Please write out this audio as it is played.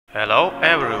Hello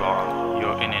everyone,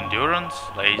 you're in Endurance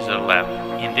Laser Lab.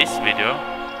 In this video,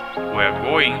 we're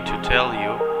going to tell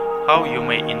you how you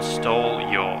may install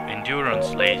your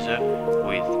Endurance laser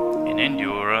with an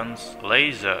Endurance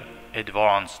Laser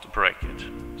Advanced bracket.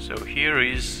 So here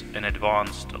is an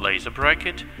advanced laser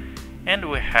bracket, and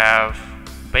we have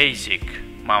basic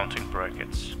mounting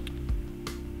brackets.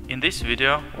 In this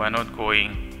video, we're not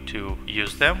going to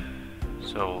use them,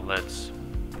 so let's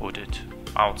put it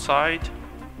outside.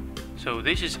 So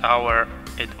this is our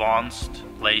advanced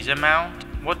laser mount.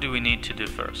 What do we need to do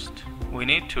first? We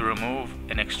need to remove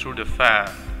an extruder fan.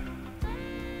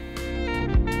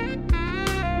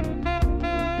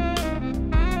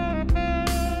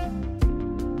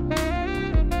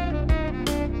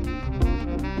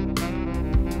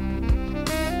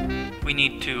 We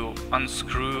need to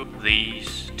unscrew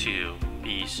these two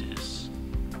pieces.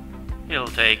 It'll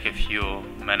take a few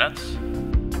minutes.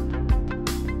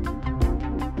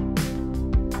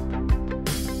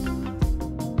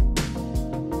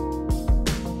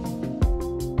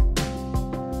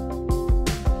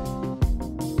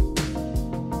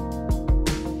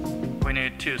 We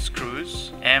need two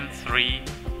screws,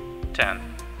 M310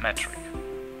 metric.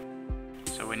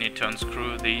 So we need to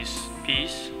unscrew this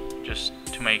piece just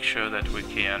to make sure that we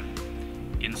can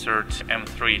insert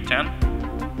M310.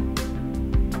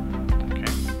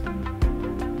 Okay.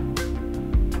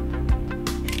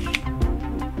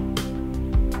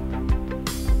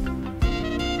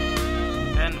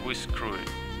 And we screw it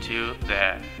to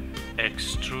the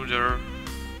extruder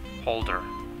holder.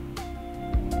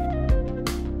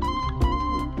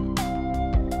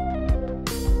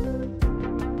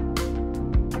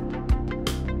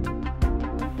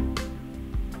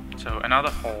 So another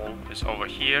hole is over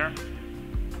here,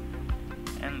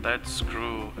 and let's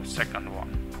screw a second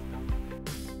one.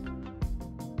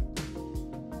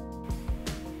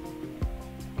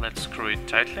 Let's screw it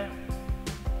tightly.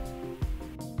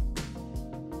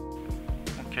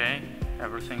 Okay,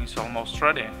 everything is almost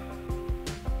ready.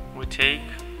 We take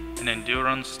an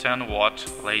Endurance 10-watt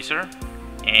laser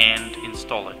and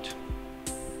install it.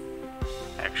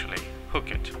 Actually, hook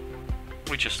it.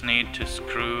 We just need to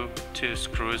screw two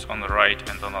screws on the right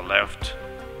and on the left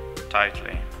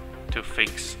tightly to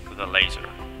fix the laser.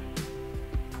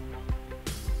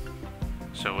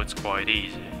 So it's quite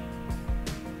easy.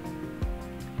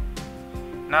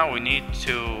 Now we need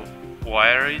to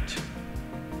wire it.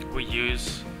 We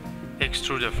use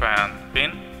extruder fan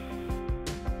pin,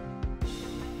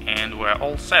 and we're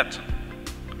all set.